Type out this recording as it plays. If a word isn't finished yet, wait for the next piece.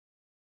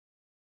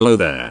Hello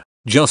there.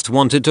 Just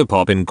wanted to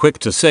pop in quick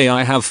to say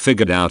I have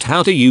figured out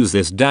how to use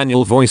this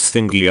Daniel voice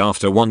thingy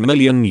after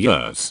 1,000,000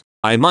 years.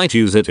 I might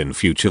use it in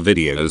future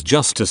videos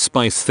just to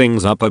spice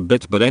things up a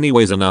bit, but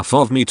anyways, enough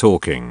of me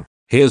talking.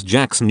 Here's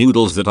Jack's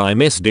noodles that I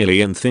miss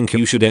dearly and think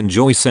you should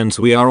enjoy, since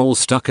we are all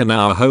stuck in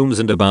our homes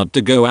and about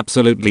to go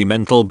absolutely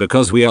mental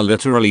because we are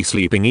literally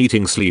sleeping,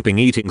 eating, sleeping,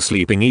 eating,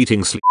 sleeping,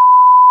 eating, sleep.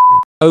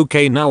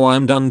 Okay, now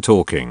I'm done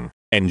talking.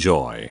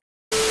 Enjoy.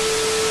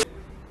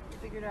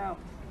 Figured out.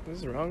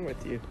 What's wrong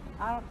with you?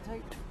 I don't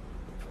take.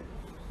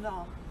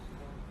 No.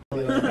 The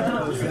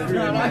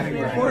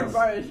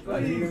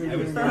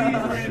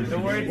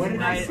words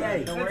night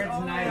are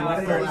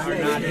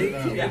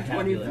not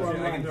 24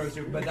 months.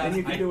 But then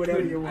you can do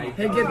whatever you want.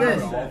 Hey, get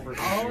this.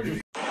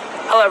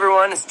 Hello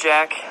everyone, it's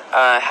Jack.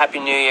 Happy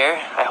New Year.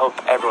 I hope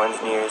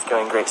everyone's New Year is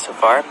going great so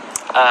far.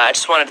 I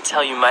just wanted to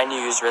tell you my New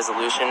Year's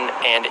resolution,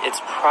 and it's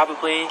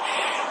probably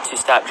to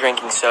stop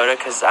drinking soda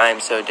because I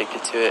am so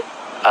addicted to it.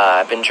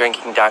 I've been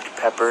drinking Dr.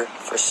 Pepper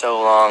for so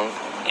long,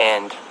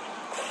 and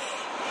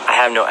I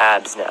have no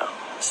abs now.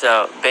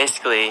 So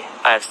basically,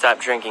 I've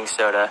stopped drinking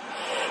soda,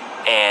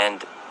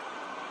 and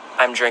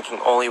I'm drinking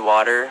only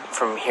water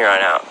from here on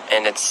out,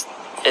 and it's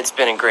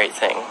been a great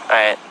thing.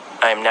 I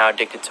am now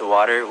addicted to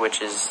water,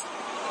 which is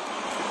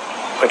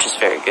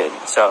very good.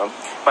 So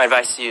my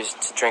advice to you is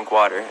to drink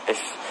water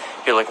if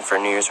you're looking for a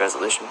New Year's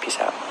resolution. Peace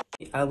out.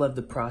 I love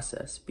the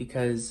process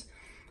because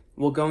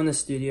we'll go in the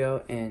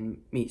studio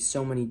and meet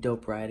so many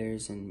dope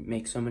writers and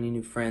make so many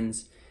new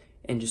friends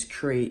and just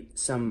create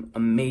some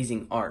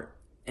amazing art.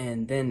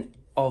 And then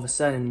all of a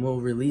sudden we'll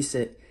release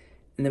it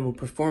and then we'll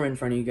perform it in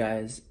front of you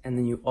guys, and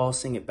then you all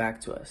sing it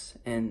back to us.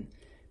 And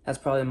that's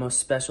probably the most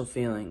special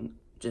feeling,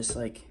 just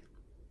like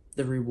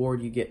the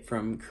reward you get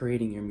from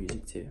creating your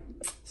music too.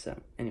 So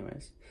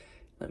anyways,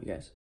 love you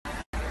guys.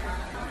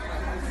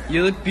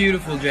 You look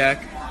beautiful,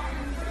 Jack.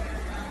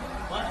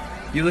 What?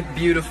 You look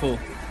beautiful.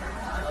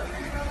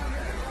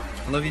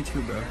 I love you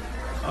too, bro.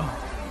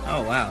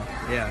 Oh wow,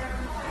 yeah.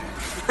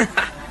 Anyways,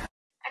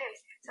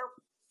 so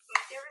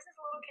there was this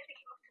little kid that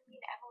came up to me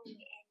and Emily in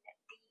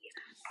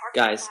the parking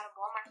Guys, lot of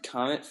Walmart.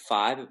 comment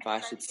 5 if I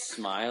should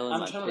smile in I'm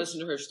my trying to listen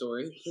to her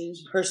story,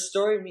 please. Her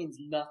story means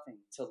nothing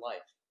to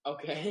life.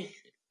 Okay.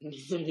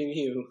 Neither do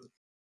you.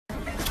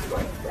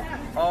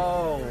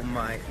 Oh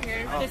my.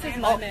 This is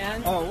my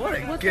man. Oh, what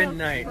a good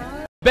night.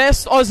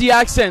 Best Aussie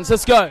accents,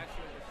 let's go.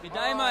 Good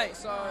day, mate.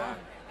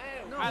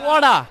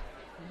 Water.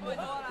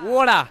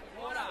 Water.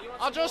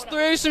 I just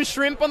threw some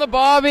shrimp on the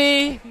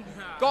barbie.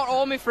 Got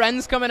all my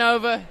friends coming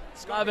over.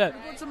 Love it.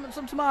 Put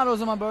some tomatoes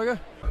on my burger.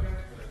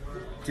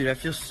 Dude, I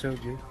feel so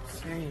good.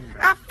 Same.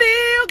 I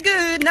feel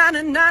good, na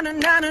na na na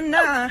na na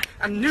na.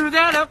 I knew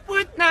that I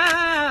would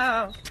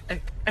now.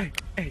 Hey, hey,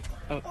 hey.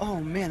 Oh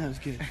man, that was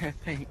good.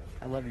 Thanks.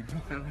 I love you,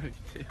 bro. I love you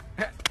too.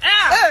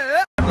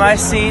 My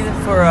scene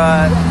for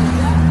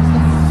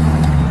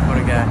what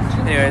a guy.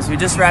 Anyways, we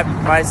just wrapped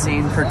my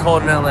scene for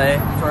Cold in LA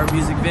for our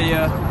music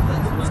video.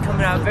 It's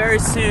coming out very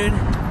soon,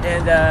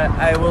 and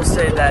I will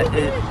say that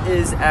it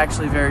is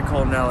actually very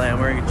cold in LA. I'm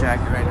wearing a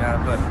jacket right now,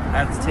 but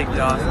I have to take it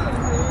off.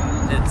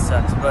 It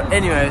sucks, but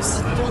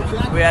anyways,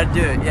 we had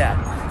to do it. Yeah,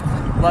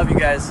 love you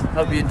guys.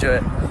 Hope you enjoy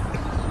it.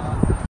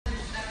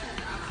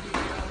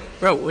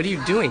 Bro, what are you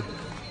doing?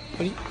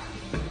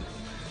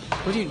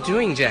 What are you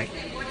doing, Jack?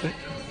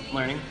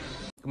 Learning.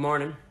 Good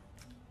morning.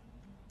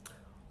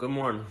 Good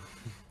morning.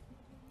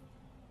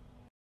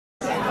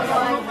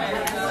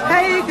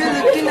 Hey, good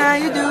looking, how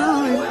you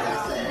doing?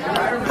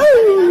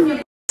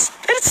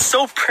 It's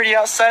so pretty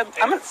outside.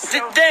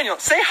 Daniel,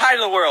 say hi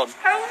to the world.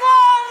 Hello,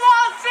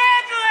 Los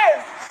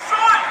Angeles!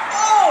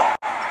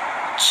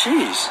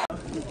 Jeez.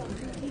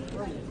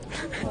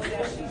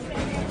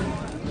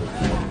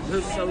 It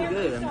was so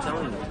good, I'm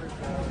telling you.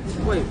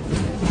 Wait.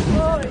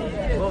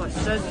 Oh, I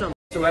said something.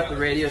 So we're at the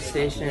radio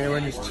station and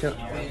we're just chilling.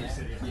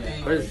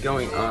 What is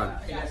going on?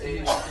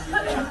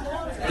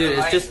 Dude,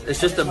 it's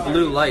just a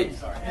blue light.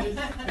 If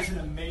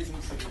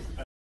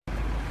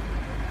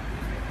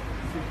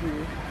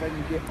I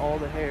can get all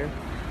the hair.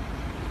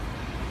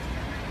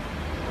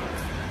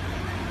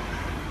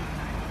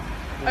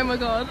 Oh my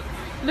god.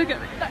 Look at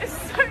me. That is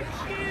so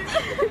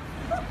cute.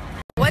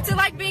 What's it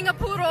like being a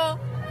poodle?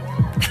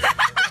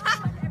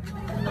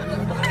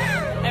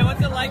 Hey,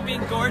 what's it like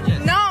being gorgeous?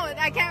 No,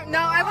 I can't. No,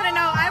 I wouldn't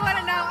know. I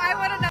wouldn't know. I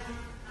wouldn't know.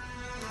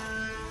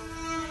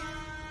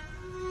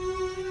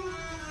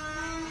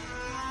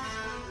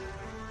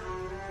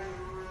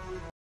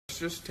 Let's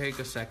just take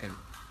a second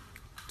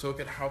to look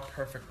at how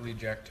perfectly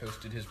Jack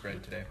toasted his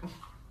bread today.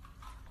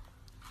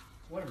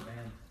 What a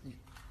man.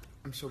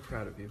 I'm so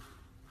proud of you.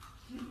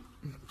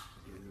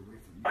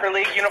 Her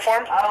league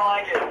uniform? I don't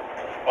like it.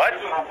 What?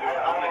 I'm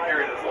gonna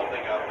carry this whole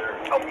thing out there.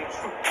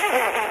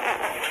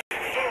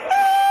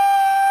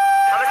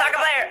 I'm a soccer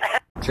player.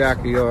 Jack,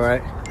 are you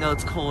alright? No,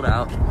 it's cold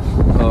out.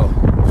 Oh.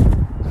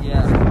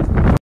 Yeah.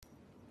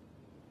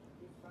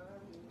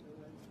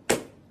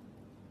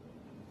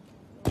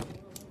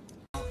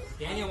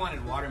 Daniel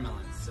wanted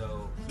watermelon,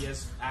 so he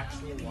has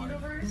actual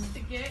watermelon. To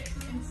get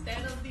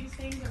instead of these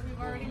things that we've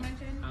already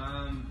mentioned.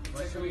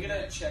 Can we get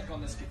a check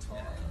on this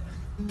guitar?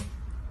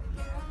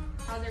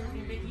 How's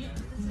everything been?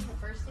 This is the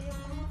first day of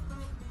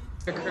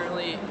We're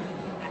currently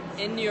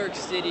in New York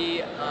City,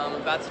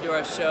 about to do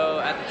our show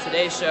at the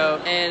Today Show,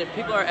 and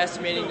people are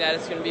estimating that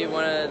it's going to be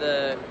one of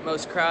the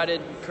most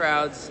crowded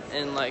crowds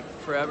in like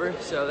forever,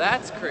 so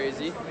that's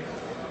crazy.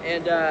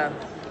 And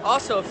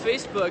also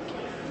Facebook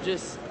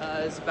just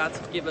is about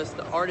to give us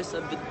the Artist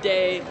of the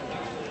Day,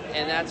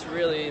 and that's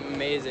really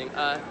amazing.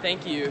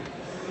 Thank you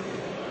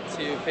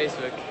to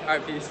Facebook.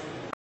 Alright, peace.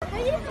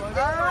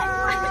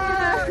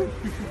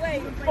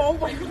 Wait. Oh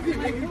my god. I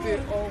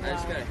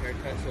just got a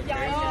haircut, so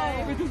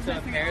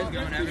hair is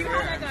going everywhere. You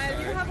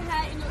have a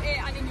hat in your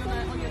ear and in your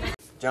on your neck.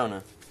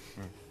 Jonah,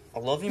 I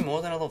love you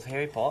more than I love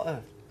Harry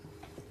Potter.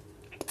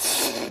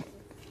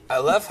 I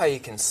love how you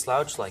can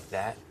slouch like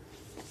that.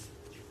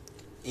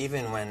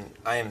 Even when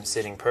I am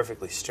sitting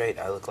perfectly straight,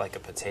 I look like a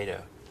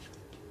potato.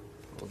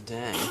 Well,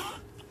 dang.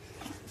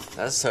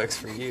 That sucks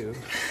for you.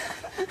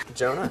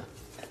 Jonah.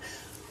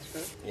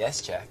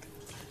 Yes, Jack.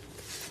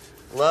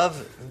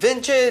 Love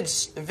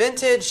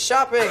vintage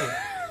shopping.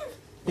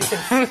 You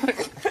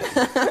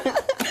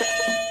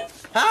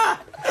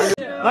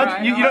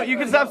can. You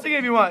can stop singing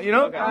if you want, you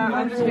know?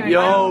 I'm just kidding.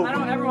 Yo, I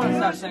don't ever want to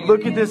stop singing.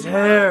 look at this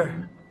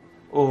hair.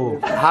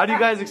 Oh, how do you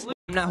guys explain?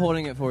 I'm not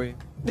holding it for you.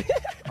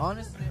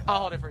 Honestly, I'll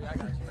hold it for you. I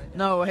got you.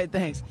 no, wait,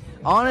 thanks.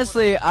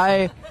 Honestly,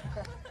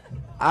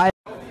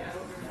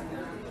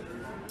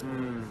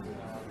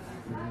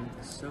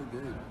 So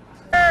good.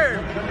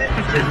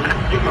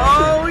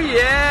 Oh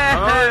yeah!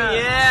 Oh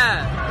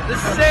yeah! The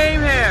same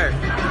hair!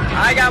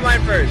 I got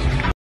mine first.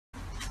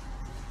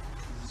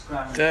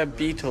 The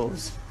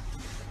Beatles.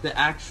 The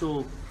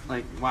actual,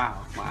 like,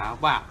 wow.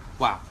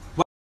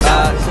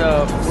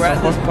 So we're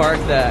at this park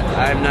that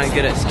I'm not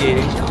good at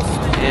skating,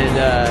 and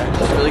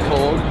it's really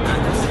cold.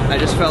 I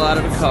just fell out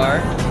of a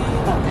car,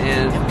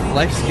 and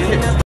life's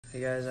good.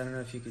 Hey guys, I don't know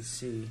if you could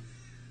see,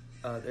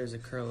 there's a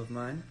curl of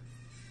mine.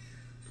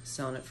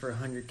 Selling it for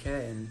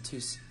 $100K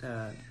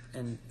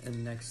in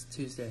next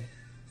Tuesday.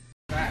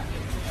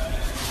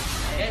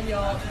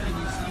 Daniel,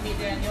 can you see me,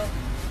 Daniel?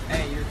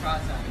 Hey, you're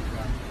cross-eyed,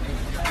 bro.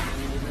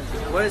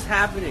 What is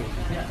happening?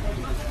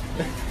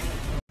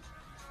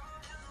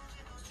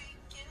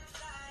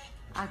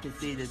 I can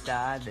see the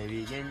side,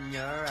 baby, in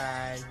your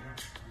eyes.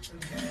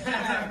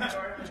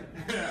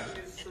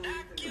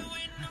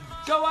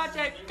 Go watch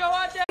it! Go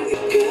watch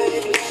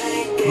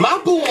it! My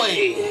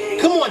boy!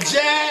 Come on,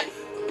 Jack!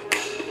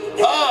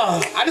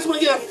 I just want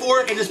to get a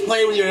fork and just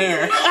play with your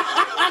hair.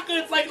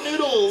 It's like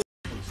noodles.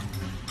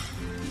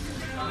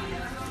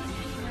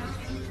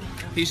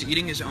 He's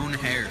eating his own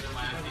hair.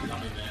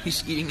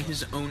 He's eating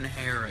his own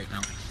hair right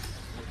now.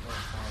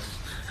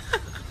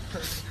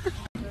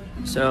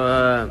 So,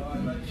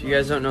 if you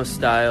guys don't know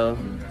style,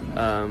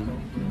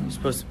 you're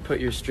supposed to put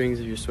your strings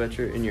of your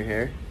sweatshirt in your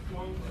hair.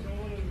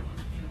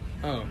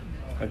 Oh.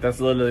 Like that's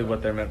literally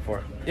what they're meant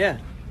for. Yeah.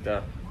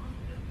 Duh.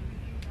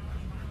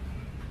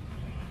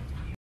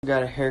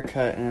 Got a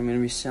haircut and I'm gonna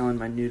be selling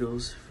my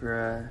noodles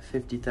for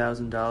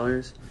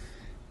 $50,000.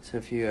 So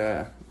if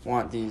you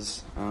want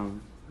these,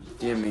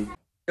 DM me.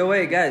 Yo,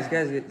 wait, guys,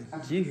 did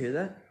you hear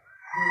that?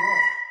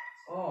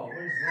 Oh, what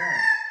is that?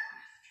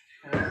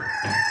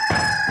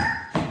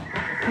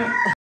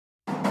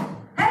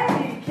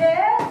 Hey,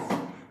 kids!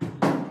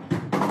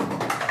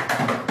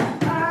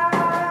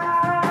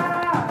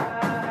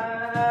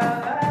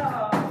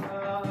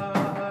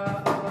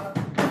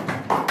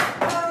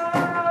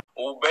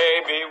 Oh,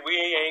 baby, we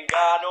ain't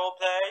got no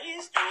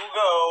place to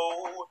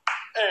go.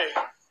 Hey,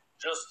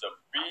 just to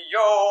be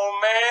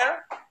your man.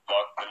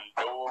 Lock the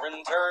door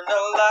and turn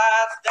the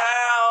lights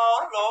down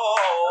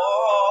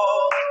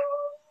low.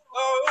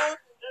 Oh,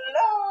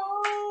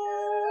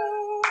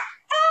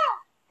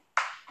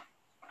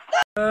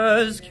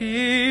 low. Just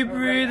keep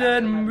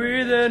breathing,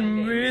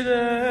 breathing, breathing.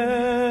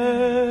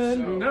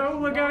 No,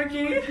 we're gonna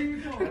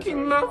keep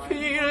my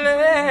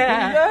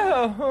feeling.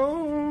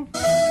 No.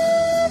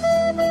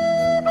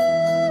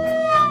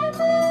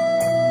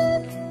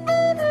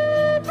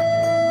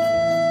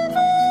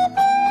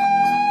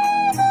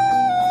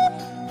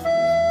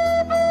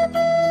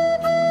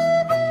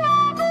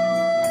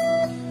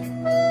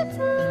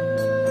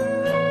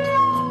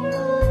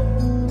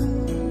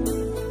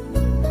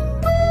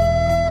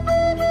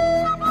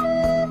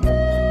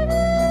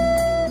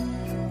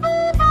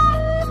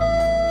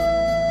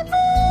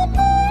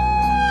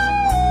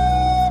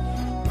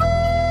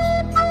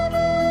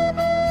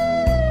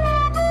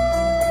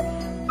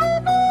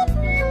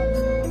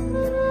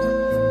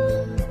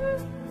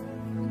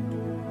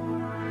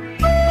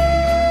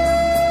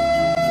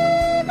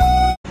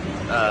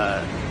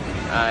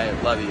 I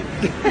love you.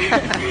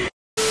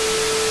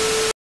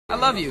 I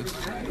love you.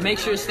 Make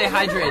sure to stay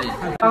hydrated.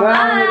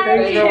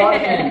 Thanks for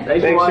watching.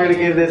 Make sure to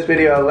give this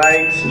video a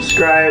like,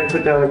 subscribe,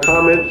 put down a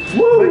comment.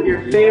 Put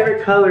your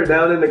favorite color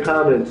down in the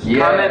comments.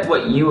 Yeah. Comment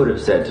what you would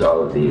have said to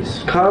all of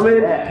these.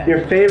 Comment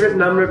your favorite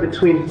number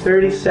between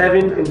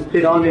 37 and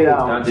 58. Don't do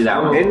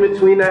that one. In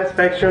between that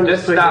spectrum,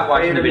 Just stop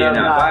watching the video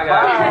now. Bye,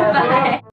 guys. Bye.